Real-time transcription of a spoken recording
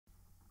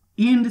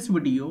In this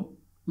video,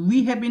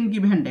 we have been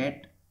given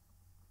that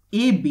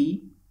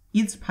AB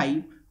is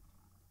 5,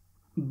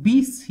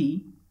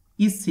 BC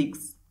is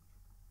 6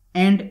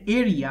 and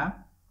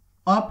area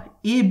of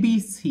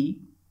ABC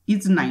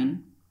is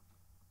 9.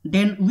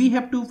 Then we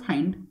have to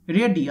find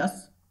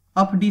radius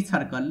of the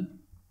circle.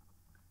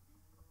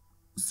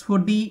 So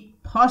the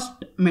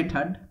first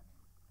method,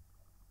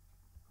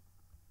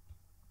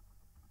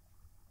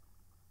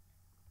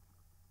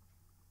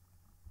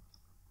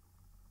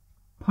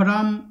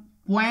 from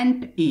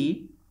point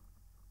A,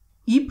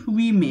 if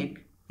we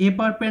make a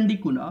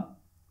perpendicular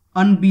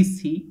on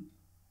BC,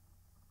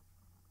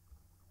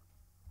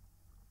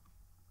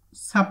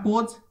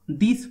 suppose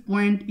this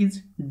point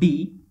is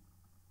D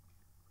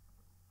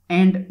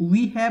and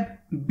we have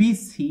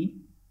BC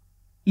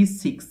is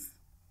 6.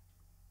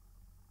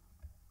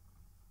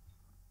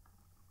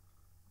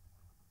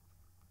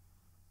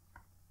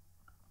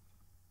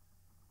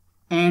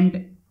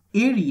 And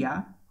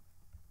area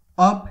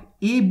of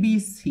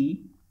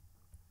ABC,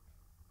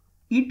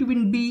 it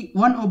will be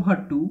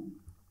 1/2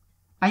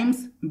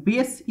 times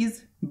base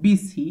is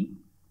BC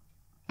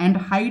and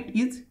height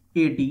is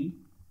AD,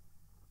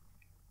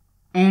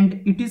 and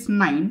it is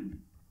 9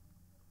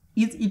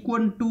 is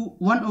equal to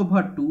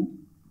 1/2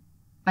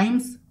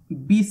 times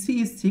BC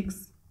is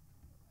 6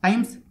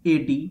 times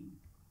AD,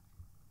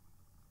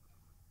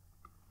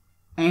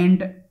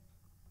 and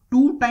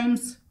 2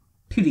 times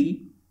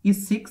 3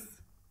 is 6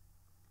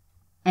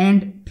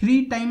 and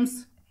 3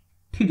 times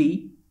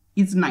 3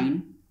 is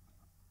 9.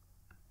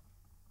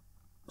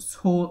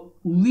 So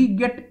we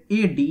get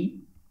AD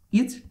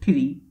is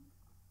 3.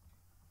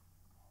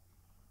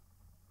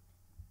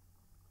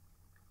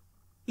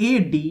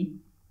 AD,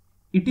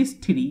 it is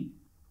 3.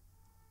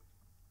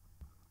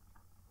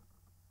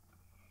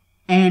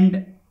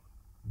 And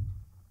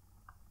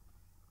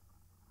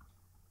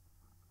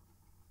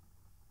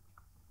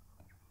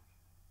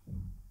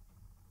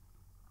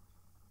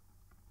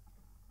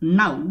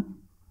now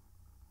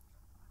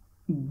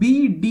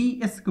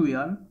BD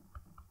square,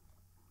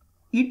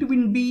 it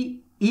will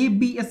be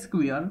AB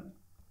square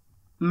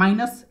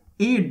minus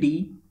AD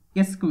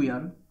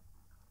square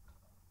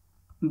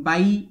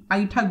by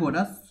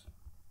Pythagoras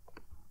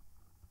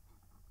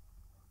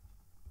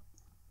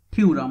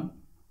theorem,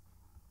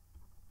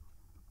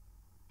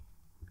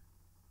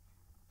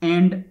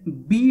 and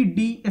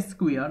BD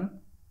square,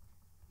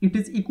 it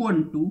is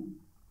equal to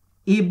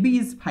AB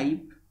is 5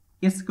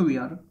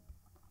 square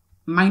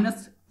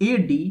minus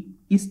AD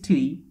is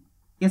 3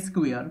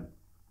 square,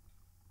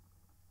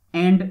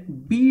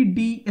 and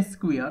BD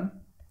square,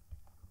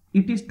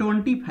 it is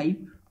 25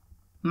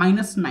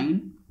 minus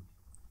 9,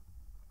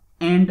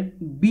 and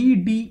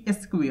BD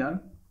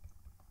square,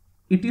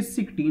 it is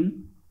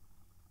 16.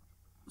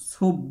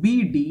 So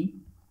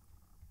BD,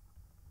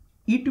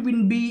 it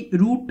will be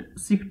root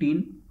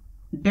 16,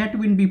 that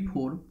will be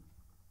 4.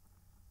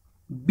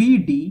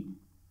 BD,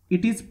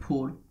 it is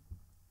 4.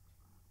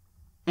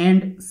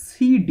 And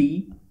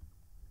CD,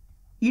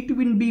 it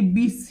will be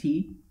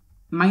BC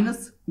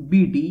minus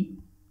BD,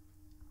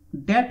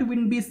 that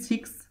will be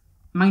 6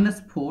 minus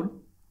 4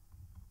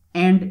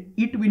 and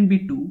it will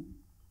be 2.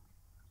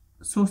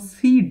 So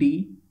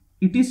CD,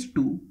 it is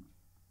 2.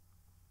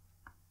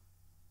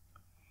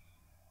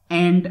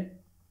 And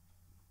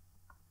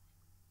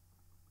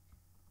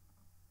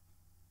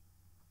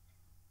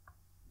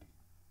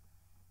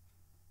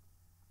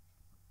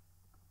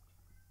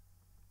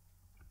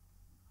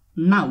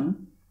now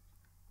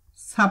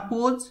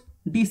suppose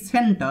the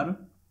center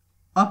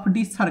of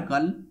the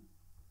circle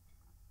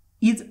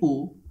is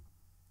O,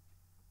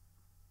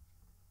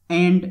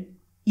 and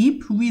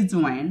if we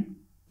join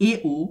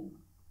AO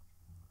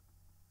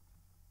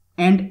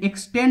and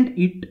extend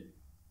it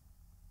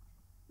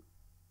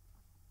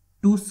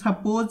to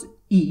suppose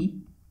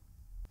E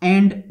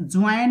and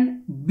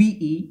join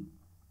BE,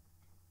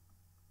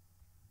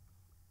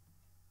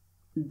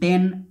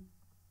 then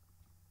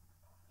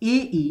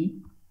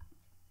AE,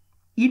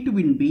 it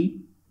will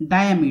be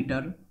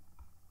diameter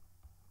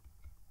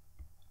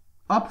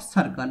of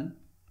circle.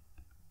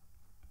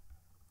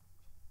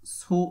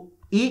 So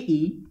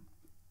AE,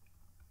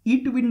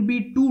 it will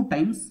be 2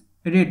 times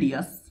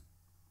radius.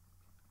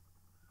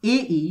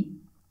 AE,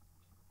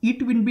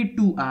 it will be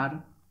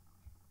 2R.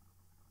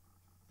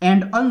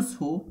 And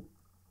also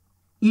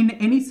in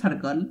any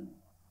circle,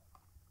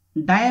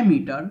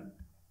 diameter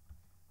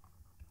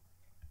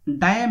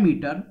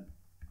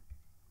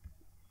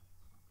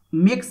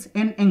makes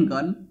an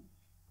angle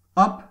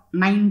of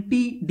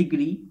 90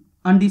 degree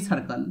on the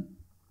circle.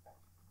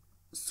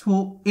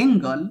 So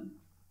angle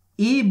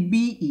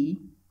ABE,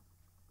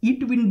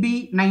 it will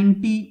be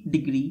 90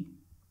 degree.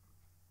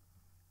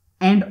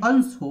 And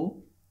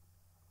also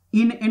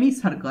in any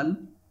circle,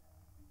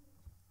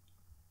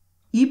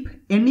 if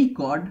any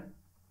chord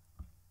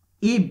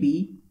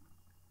AB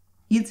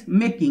is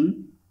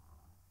making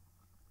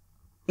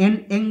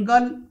an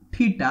angle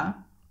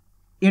theta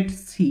at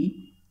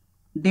C,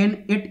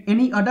 then at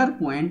any other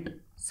point,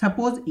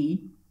 suppose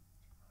E,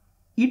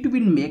 it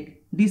will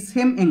make the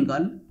same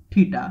angle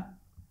theta.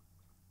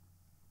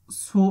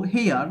 So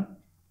here,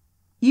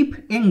 if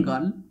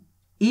angle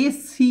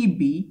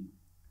ACB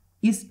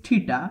is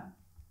theta,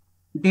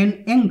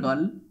 then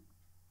angle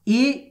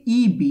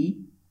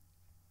AEB,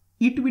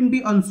 it will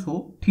be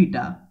also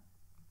theta.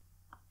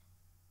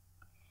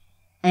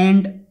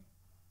 And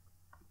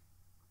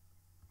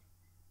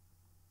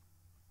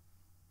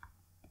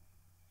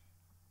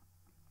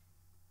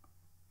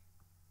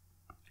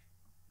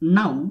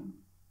now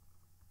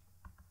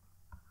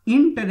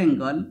in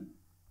triangle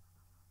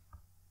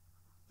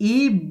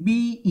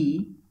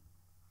ABE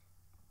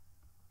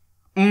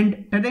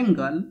and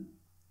triangle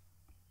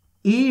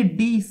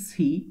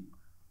ADC,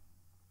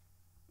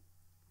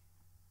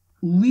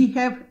 we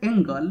have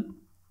angle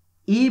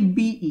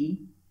ABE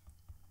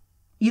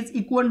is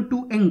equal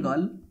to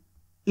angle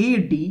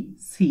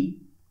ADC,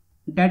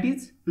 that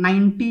is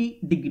 90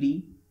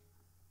 degree,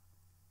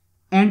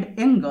 and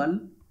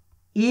angle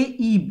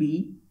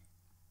AEB,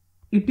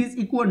 it is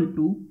equal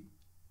to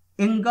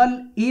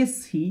angle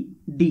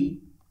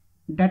ACD,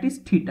 that is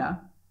theta.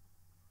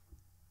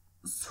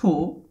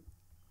 So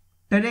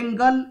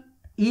triangle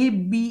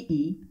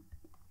ABE,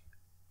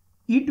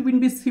 it will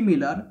be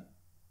similar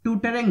to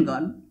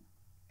triangle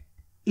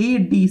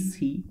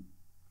ADC.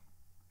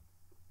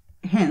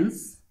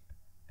 Hence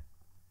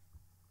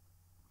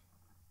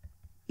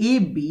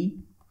AB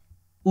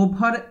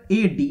over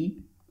AD,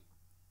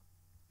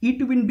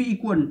 it will be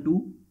equal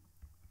to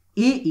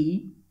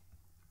AE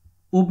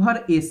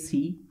over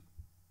AC,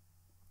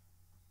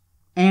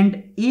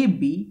 and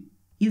AB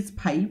is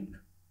 5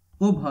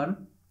 over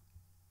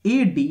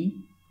AD,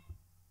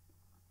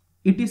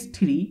 it is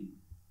 3,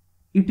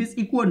 it is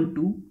equal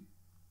to,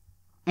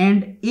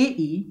 and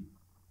AE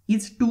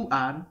is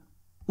 2R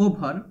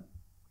over,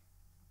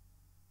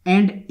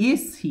 and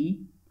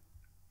AC,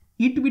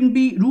 it will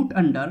be root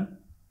under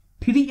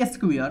 3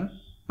 square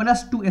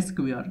plus 2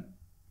 square,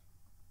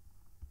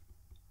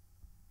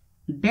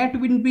 that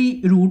will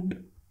be root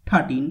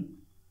 13.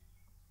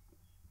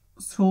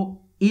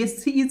 So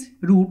AC is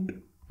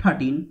root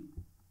 13,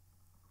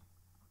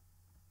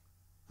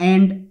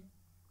 and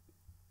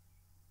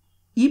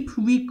if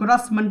we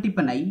cross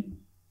multiply,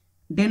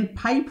 then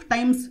 5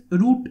 times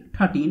root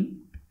 13,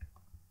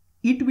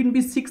 it will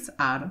be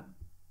 6R.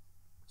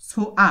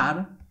 So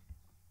R,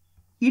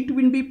 it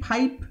will be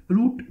 5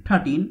 root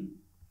 13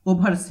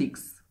 over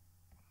 6.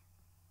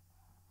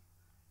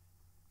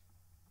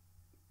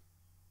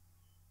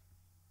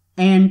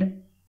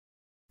 And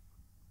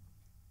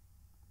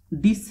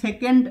the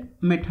second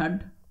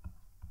method,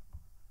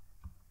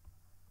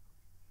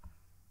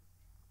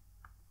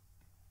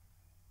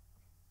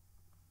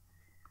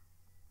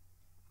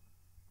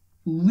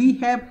 we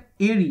have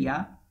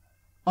area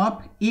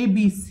of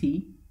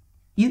ABC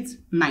is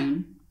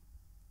 9,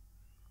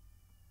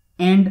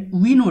 and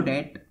we know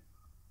that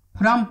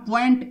from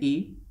point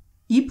A,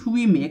 if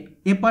we make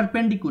a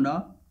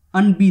perpendicular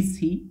on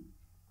BC,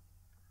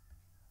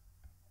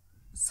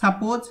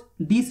 suppose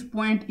this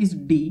point is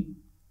D,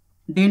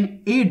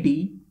 then AD,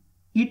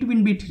 it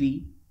will be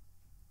 3,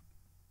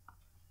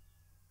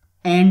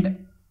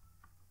 and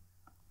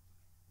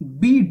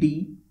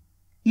BD,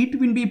 it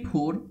will be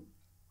 4,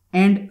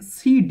 and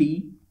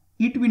CD,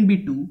 it will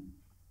be 2.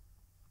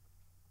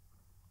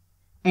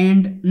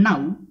 And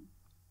now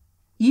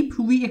if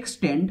we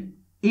extend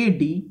AD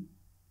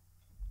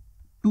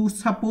to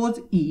suppose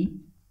E,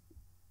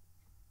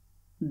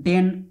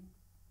 then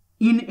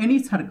in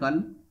any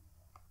circle,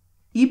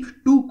 if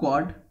two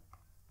chord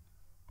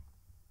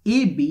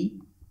AB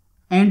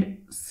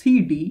and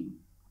CD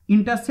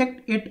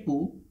intersect at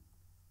O,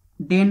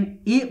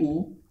 then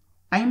AO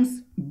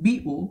times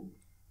BO,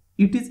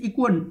 it is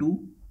equal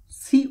to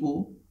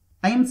CO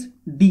times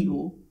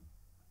DO.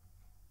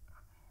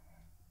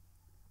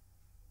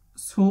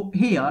 So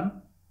here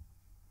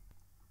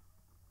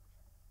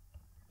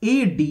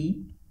AD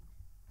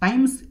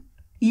times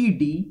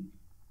ED,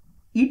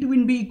 it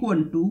will be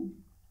equal to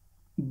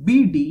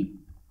BD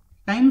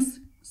times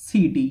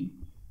CD,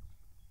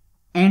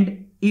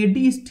 and AD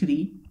is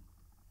 3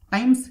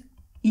 times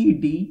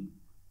ED,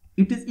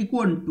 it is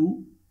equal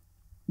to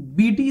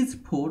BD is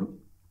 4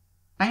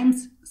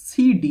 times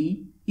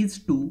CD is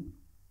 2.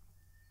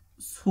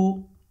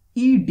 So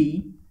ED,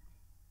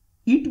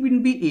 it will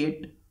be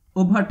 8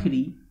 over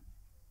 3.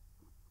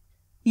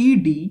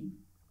 ED,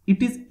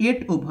 it is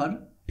 8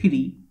 over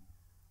 3.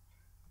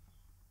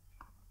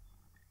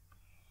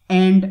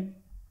 And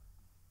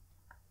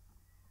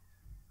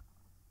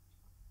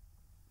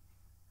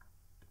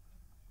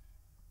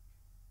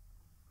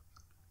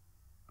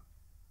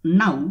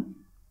now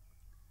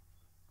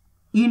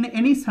in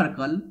any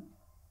circle,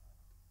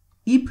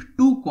 if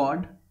two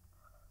chord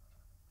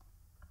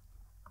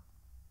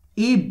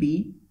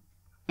AB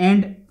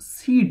and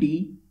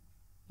CD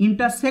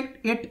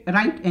intersect at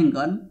right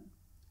angle,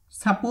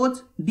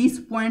 suppose this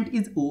point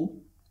is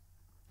O,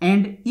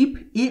 and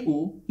if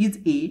AO is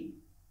A,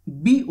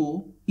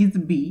 BO is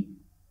B,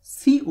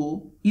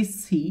 CO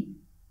is C,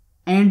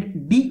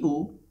 and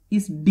DO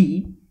is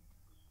D,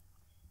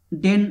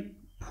 then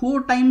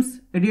 4 times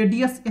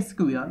radius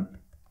square,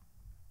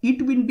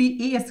 it will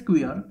be A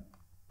square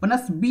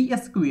plus b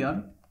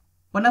square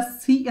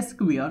plus c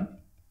square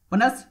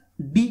plus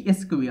d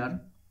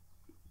square,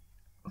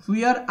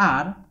 where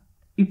r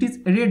it is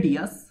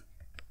radius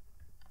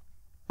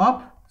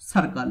of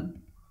circle.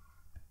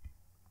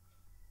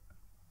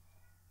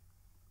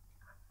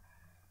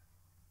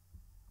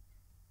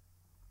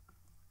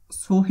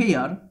 So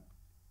here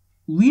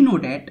we know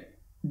that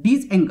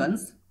these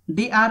angles,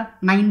 they are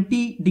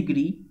 90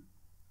 degree.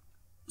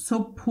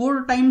 So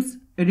 4 times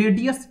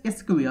radius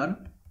square,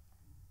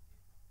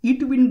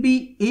 it will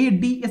be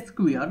AD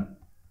square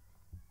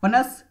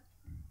plus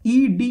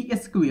ED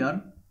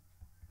square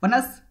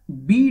plus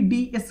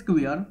BD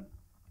square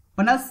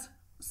plus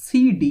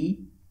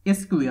CD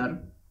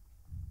square,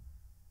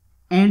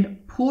 and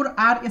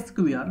 4R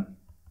square,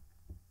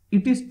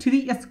 it is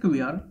 3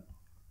 square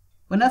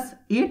plus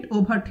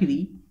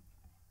 8/3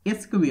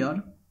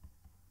 square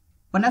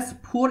plus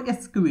 4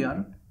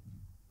 square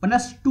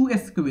plus 2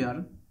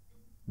 square,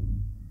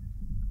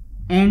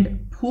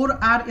 and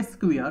 4R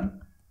square,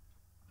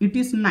 it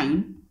is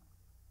 9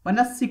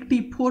 plus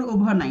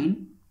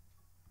 64/9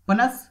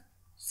 plus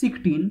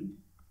 16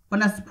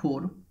 plus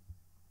 4,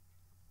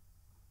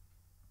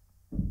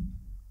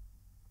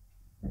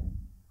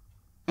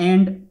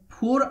 and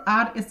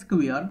 4R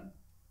square,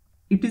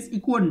 it is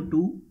equal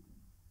to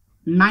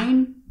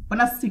 9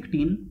 plus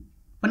 16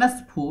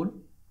 plus 4,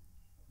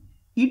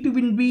 it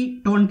will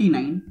be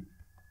 29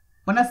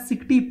 plus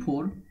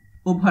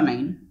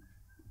 64/9.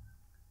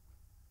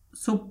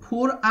 So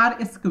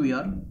 4R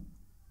square,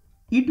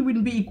 it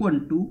will be equal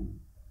to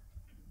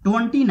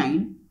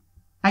 29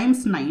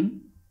 times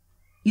 9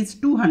 is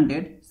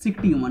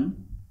 261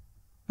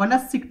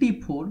 plus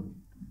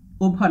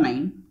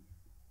 64/9,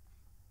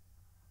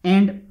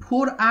 and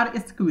 4R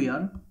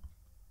square,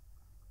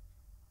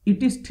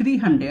 it is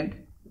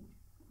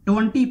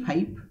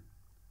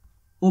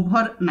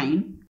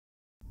 325/9.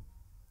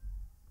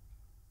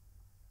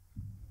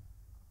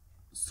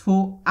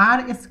 So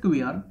R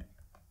square,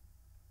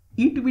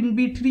 it will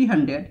be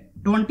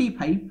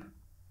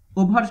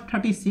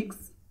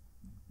 325/36,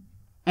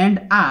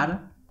 and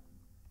R,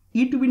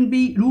 it will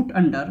be root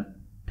under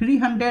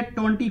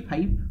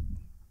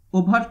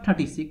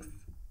 325/36,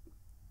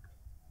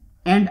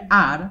 and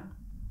R,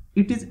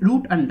 it is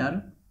root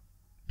under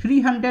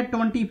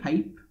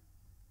 325,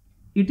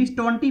 it is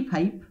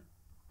 25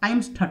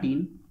 times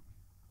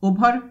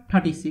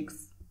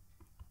 13/36,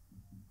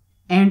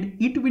 and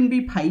it will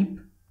be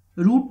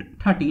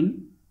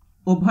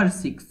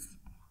 5√13/6.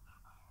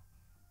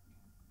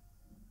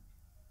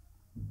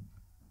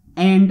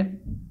 And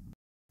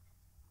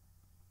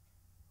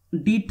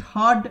the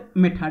third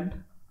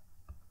method,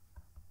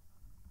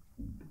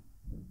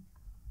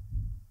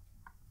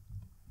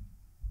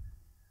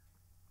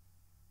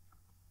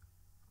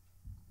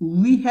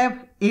 we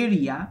have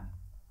area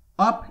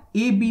of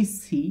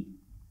ABC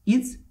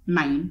is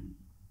 9,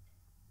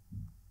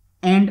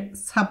 and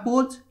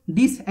suppose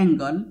this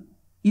angle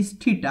is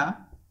theta,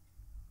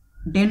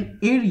 then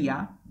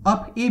area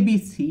of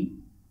ABC,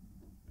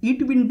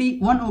 it will be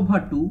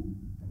 1/2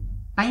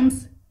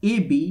 times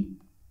AB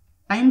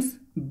times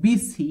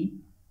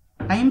BC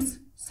times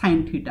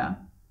sin theta,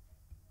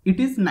 it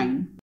is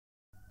 9,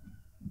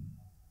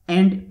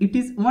 and it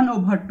is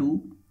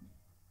 1/2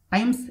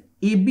 times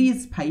AB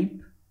is 5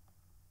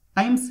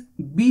 times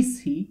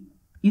BC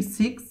is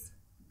 6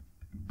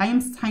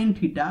 times sin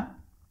theta,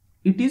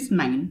 it is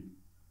 9,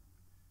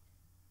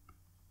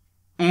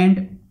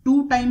 and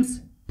 2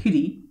 times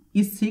 3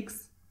 is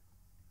 6,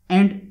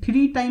 and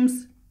 3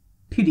 times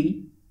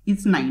 3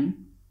 is 9.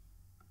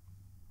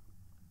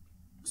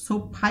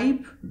 So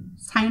 5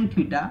 sin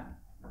theta,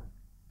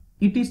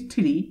 it is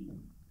 3.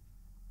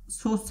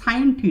 So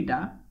sin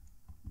theta,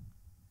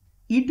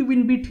 it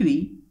will be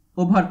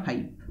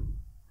 3/5.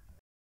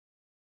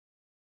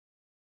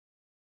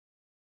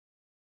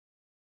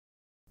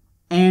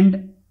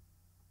 And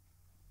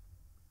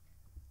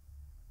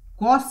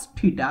cos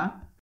theta,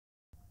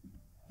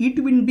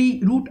 it will be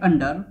root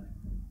under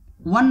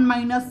 1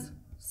 minus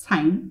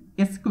sin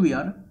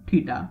square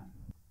theta,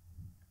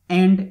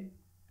 and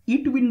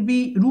it will be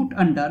root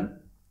under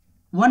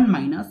 1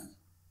 minus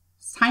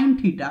sin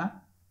theta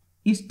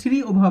is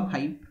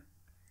 3/5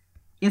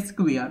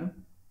 square,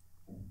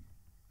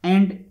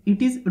 and it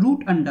is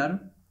root under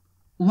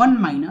 1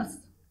 minus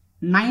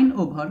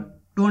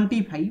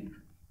 9/25,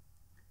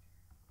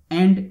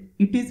 and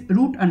it is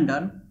root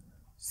under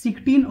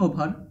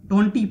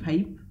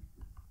 16/25,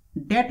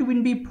 that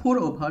will be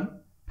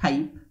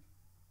 4/5,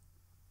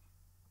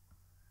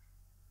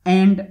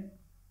 and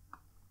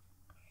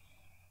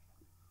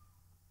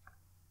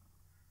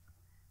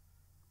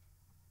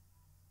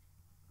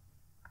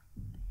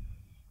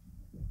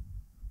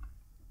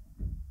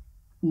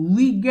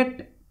we get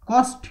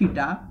cos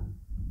theta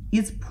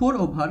is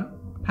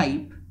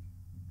 4/5,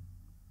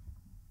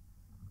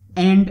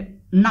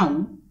 and now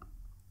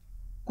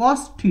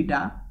cos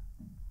theta,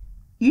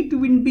 it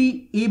will be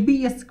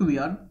AB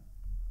square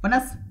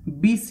plus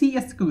BC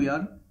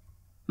square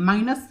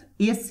minus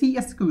AC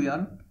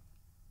square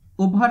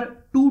over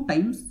 2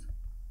 times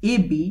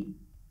AB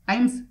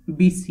times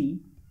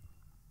BC,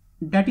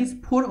 that is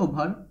 4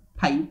 over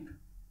 5,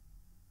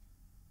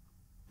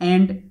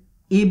 and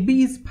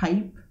AB is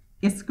 5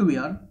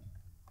 square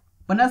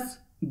plus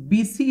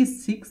BC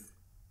is 6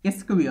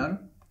 square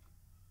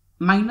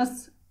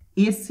minus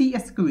AC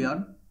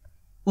square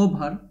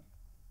over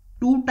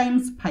 2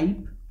 times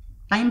 5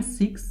 times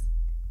 6,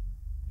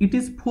 it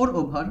is 4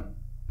 over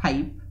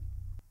 5,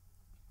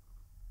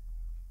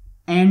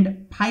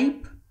 and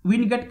 5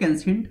 will get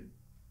cancelled,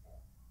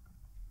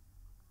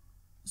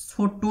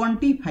 so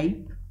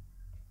 25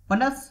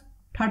 plus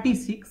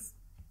 36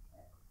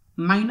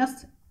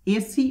 minus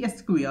AC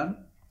square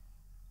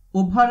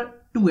over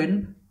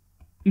 12,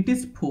 it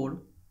is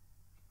 4,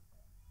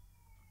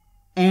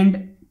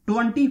 and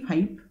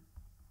 25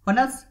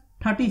 plus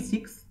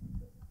 36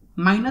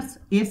 minus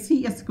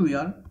AC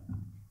square,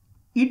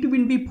 it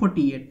will be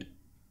 48,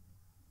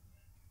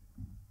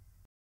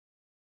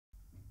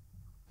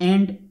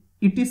 and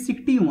it is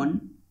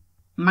 61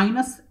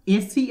 minus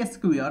AC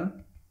square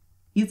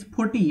is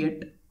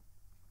 48,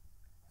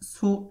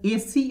 so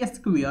AC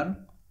square,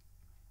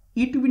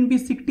 it will be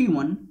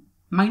 61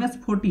 minus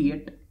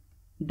 48,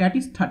 that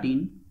is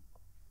 13,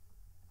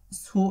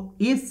 so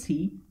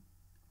AC,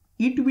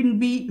 it will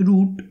be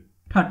root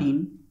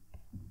 13,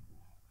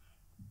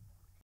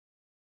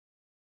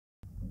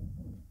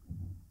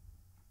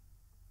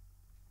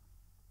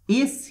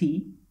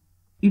 AC,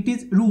 it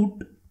is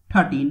root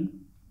 13,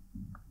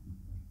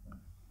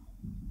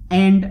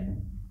 and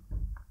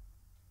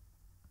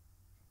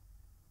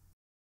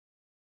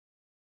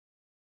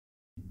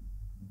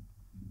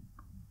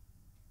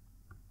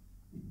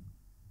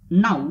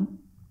now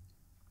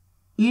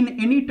in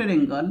any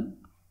triangle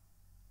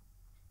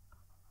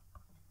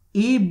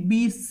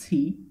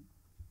ABC,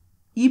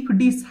 if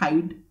the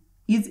side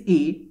is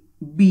A,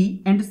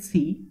 B and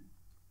C,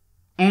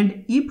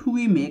 and if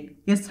we make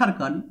a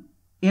circle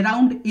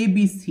around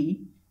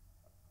ABC,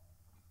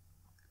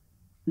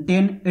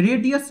 then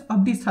radius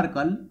of the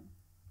circle,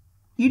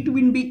 it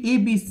will be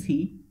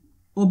ABC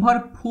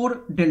over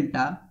 4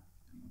 delta,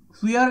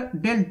 where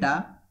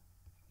delta,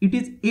 it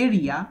is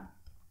area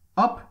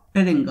of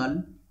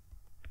triangle,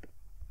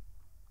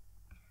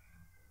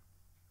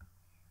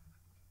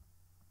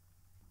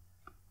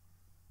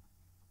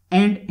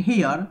 and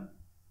here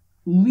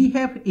we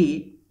have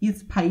A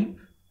is 5,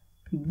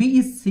 B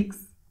is 6,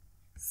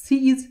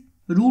 C is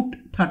root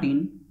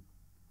 13,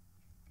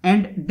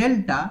 and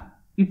delta,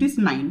 it is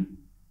 9,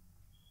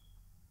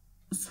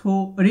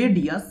 so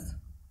radius,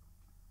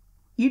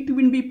 it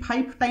will be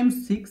 5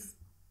 times 6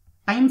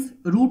 times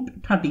root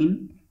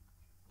 13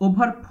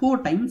 over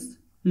 4 times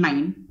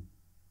 9,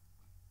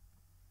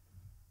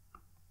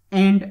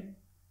 and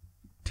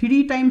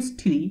 3 times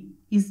 3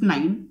 is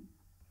 9,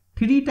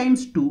 3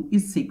 times 2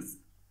 is 6,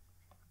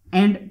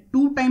 and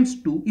 2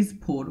 times 2 is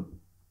 4,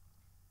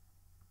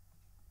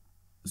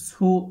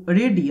 so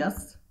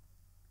radius,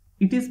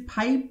 it is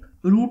 5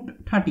 root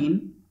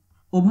 13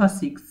 over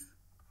 6,